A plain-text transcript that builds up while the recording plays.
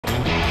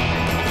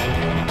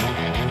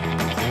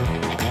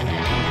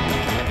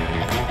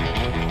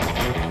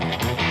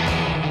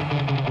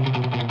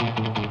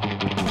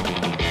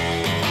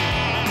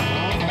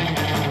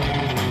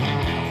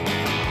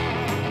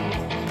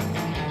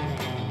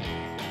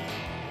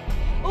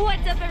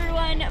What's up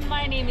everyone?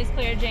 My name is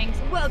Jencks.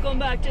 Welcome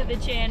back to the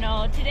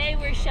channel. Today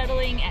we're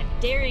shuttling at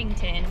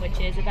Darrington, which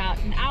is about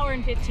an hour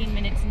and 15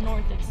 minutes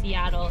north of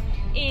Seattle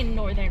in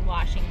northern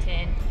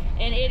Washington.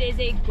 And it is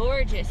a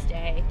gorgeous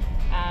day.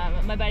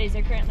 My buddies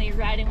are currently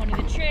riding one of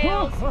the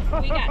trails.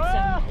 We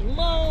got some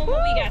loam,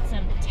 we got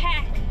some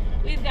tech,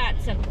 we've got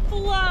some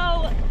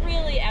flow,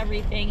 really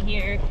everything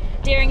here.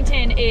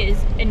 Darrington is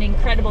an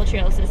incredible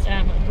trail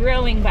system,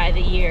 growing by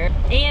the year,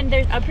 and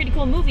there's a pretty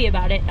cool movie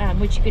about it,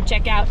 which you could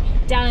check out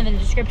down in the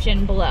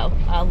description below.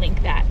 I'll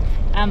link that.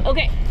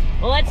 Okay,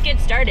 well, let's get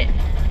started.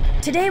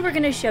 Today we're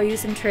going to show you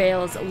some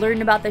trails,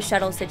 learn about the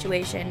shuttle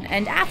situation,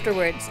 and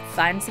afterwards,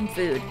 find some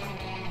food.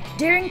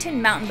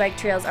 Darrington mountain bike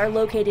trails are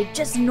located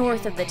just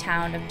north of the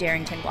town of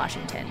Darrington,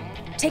 Washington.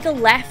 Take a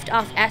left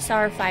off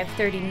SR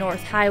 530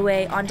 North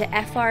Highway onto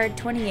FR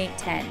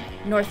 2810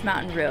 North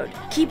Mountain Road.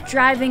 Keep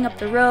driving up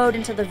the road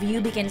until the view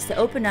begins to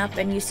open up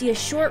and you see a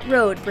short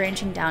road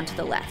branching down to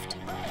the left.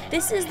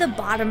 This is the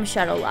bottom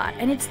shuttle lot,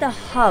 and it's the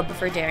hub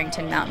for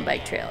Darrington mountain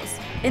bike trails.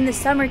 In the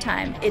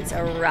summertime, it's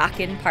a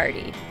rockin'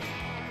 party.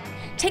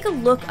 Take a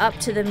look up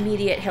to the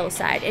immediate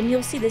hillside and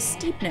you'll see the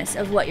steepness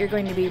of what you're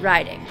going to be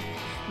riding.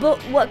 But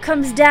what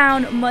comes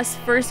down must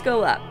first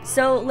go up,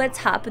 so let's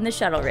hop in the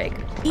shuttle rig.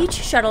 Each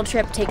shuttle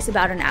trip takes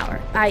about an hour,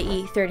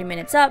 i.e. 30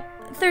 minutes up,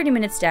 30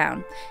 minutes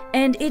down,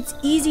 and it's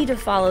easy to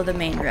follow the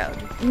main road.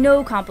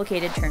 No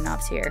complicated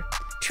turnoffs here.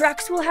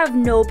 Trucks will have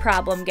no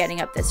problem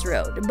getting up this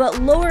road, but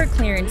lower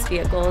clearance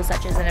vehicles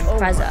such as an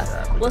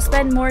Impreza will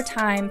spend more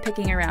time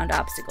picking around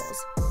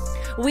obstacles.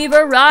 We've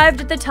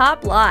arrived at the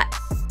top lot.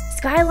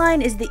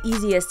 Skyline is the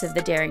easiest of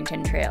the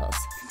Darrington trails.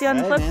 See you on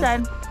the flip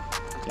side.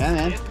 Yeah,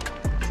 man.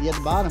 See you at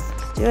the bottom.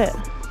 Let's do it.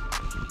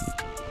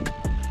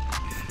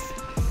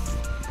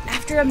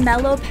 After a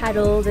mellow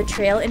pedal, the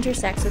trail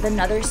intersects with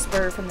another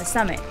spur from the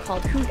summit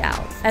called Hoot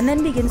Owl, and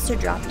then begins to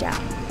drop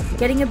down,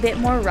 getting a bit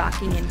more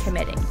rocky and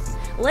committing.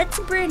 Let's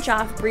branch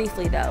off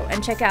briefly though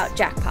and check out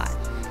Jackpot,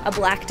 a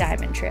black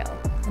diamond trail.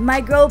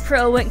 My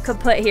GoPro went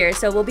kaput here,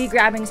 so we'll be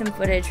grabbing some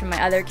footage from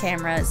my other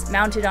cameras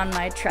mounted on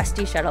my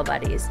trusty shuttle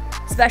buddies.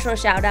 Special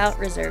shout out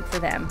reserved for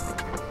them.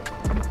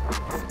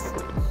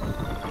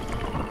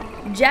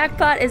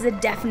 Jackpot is a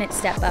definite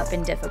step up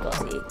in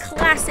difficulty.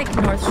 Classic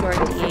North Shore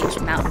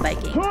DH mountain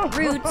biking.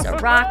 Roots, a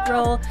rock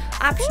roll,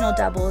 optional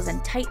doubles,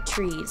 and tight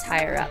trees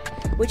higher up,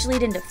 which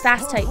lead into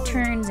fast tight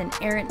turns and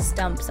errant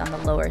stumps on the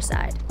lower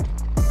side.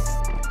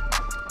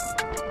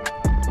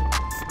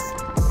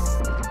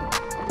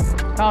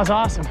 That was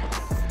awesome.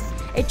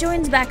 It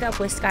joins back up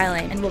with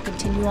Skyline and will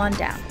continue on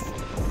down.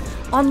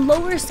 On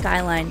lower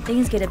Skyline,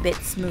 things get a bit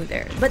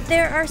smoother, but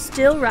there are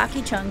still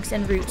rocky chunks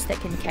and roots that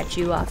can catch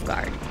you off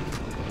guard.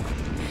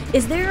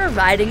 Is there a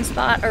riding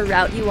spot or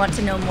route you want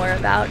to know more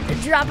about?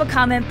 Drop a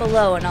comment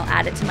below and I'll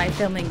add it to my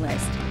filming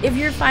list. If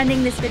you're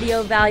finding this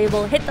video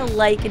valuable, hit the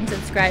like and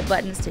subscribe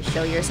buttons to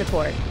show your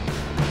support.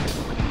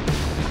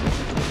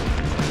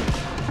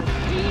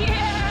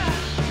 Yeah!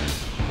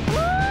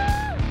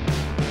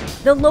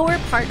 The lower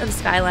part of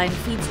Skyline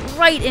feeds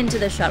right into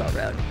the shuttle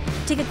road.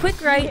 Take a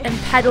quick right and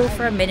pedal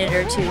for a minute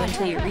or two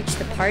until you reach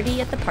the party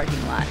at the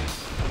parking lot.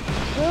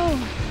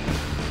 Oh.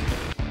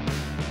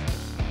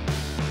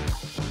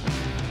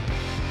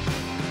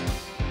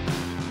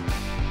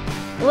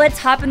 Let's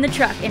hop in the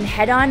truck and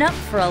head on up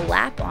for a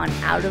lap on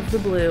Out of the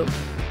Blue.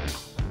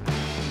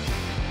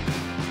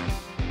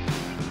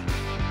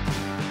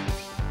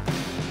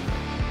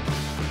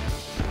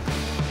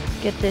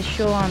 Get this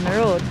show on the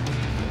road.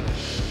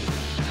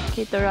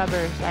 Keep the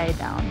rubber side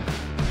down.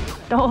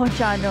 Don't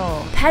ya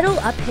know? Pedal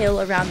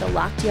uphill around the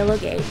locked yellow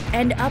gate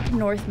and up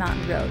North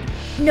Mountain Road.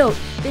 Note,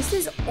 this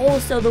is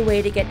also the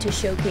way to get to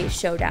Showcase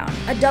Showdown,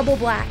 a double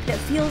black that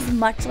feels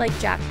much like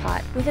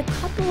Jackpot with a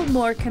couple of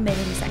more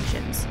committing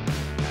sections.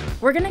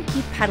 We're gonna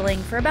keep pedaling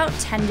for about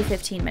 10 to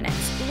 15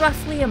 minutes,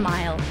 roughly a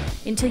mile,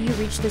 until you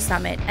reach the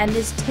summit and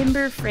this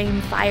timber frame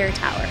fire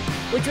tower,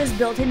 which was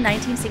built in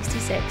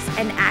 1966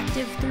 and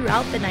active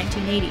throughout the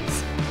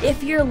 1980s.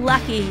 If you're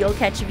lucky, you'll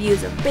catch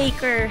views of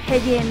Baker,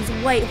 Higgins,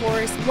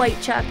 Whitehorse,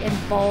 Whitechuck,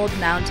 and Bald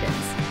Mountains.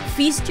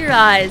 Feast your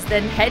eyes,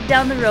 then head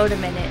down the road a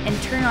minute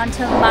and turn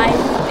onto my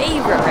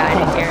favorite ride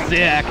at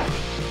Darrington.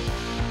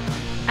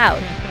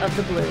 Out of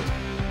the Blue.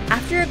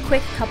 After a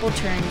quick couple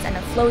turns and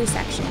a flowy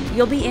section,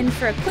 you'll be in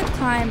for a quick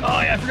climb. Oh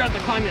yeah, I forgot the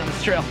climbing on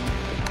this trail.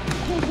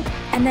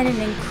 And then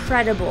an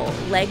incredible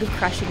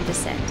leg-crushing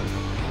descent.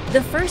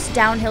 The first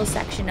downhill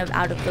section of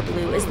Out of the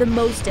Blue is the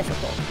most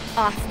difficult.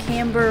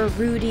 Off-camber,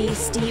 rooty,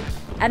 steep,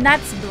 and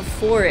that's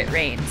before it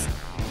rains.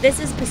 This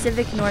is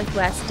Pacific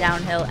Northwest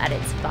downhill at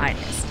its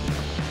finest.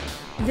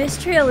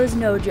 This trail is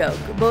no joke,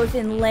 both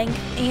in length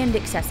and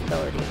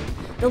accessibility.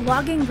 The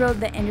logging road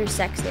that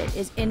intersects it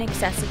is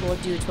inaccessible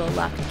due to a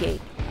locked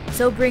gate.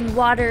 So bring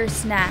water,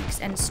 snacks,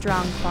 and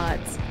strong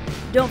quads.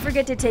 Don't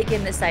forget to take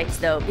in the sights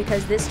though,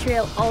 because this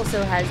trail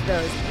also has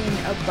those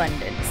in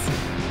abundance.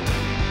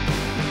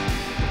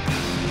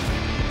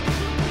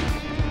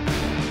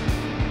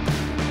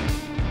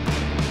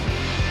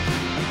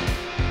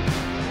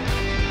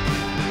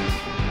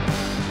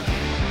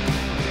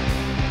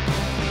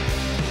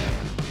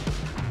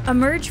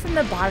 Emerge from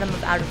the bottom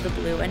of Out of the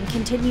Blue and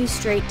continue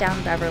straight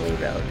down Beverly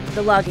Road,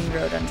 the logging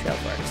road on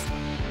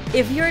Trailforks.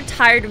 If you're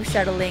tired of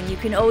shuttling, you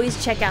can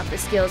always check out the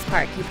skills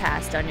park you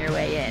passed on your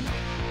way in.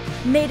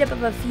 Made up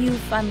of a few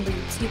fun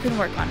loops, you can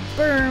work on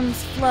berms,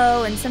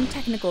 flow, and some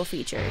technical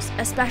features,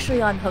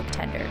 especially on hook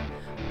tender.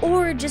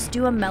 Or just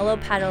do a mellow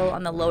pedal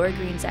on the lower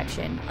green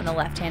section on the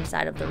left-hand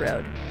side of the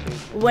road.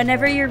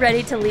 Whenever you're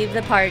ready to leave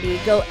the party,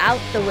 go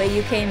out the way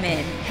you came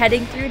in,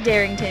 heading through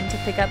Darrington to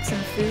pick up some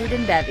food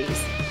and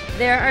bevies.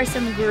 There are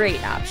some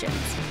great options.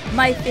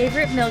 My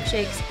favorite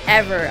milkshakes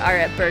ever are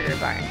at Burger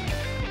Barn.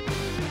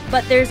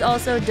 But there's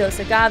also Dos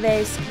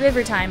Agaves,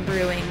 Rivertime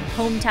Brewing,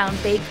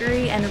 Hometown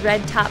Bakery, and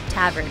Red Top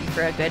Tavern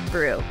for a good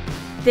brew.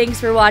 Thanks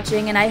for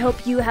watching, and I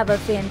hope you have a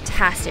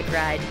fantastic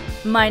ride.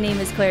 My name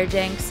is Claire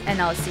Jencks,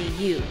 and I'll see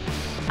you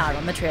out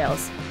on the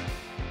trails.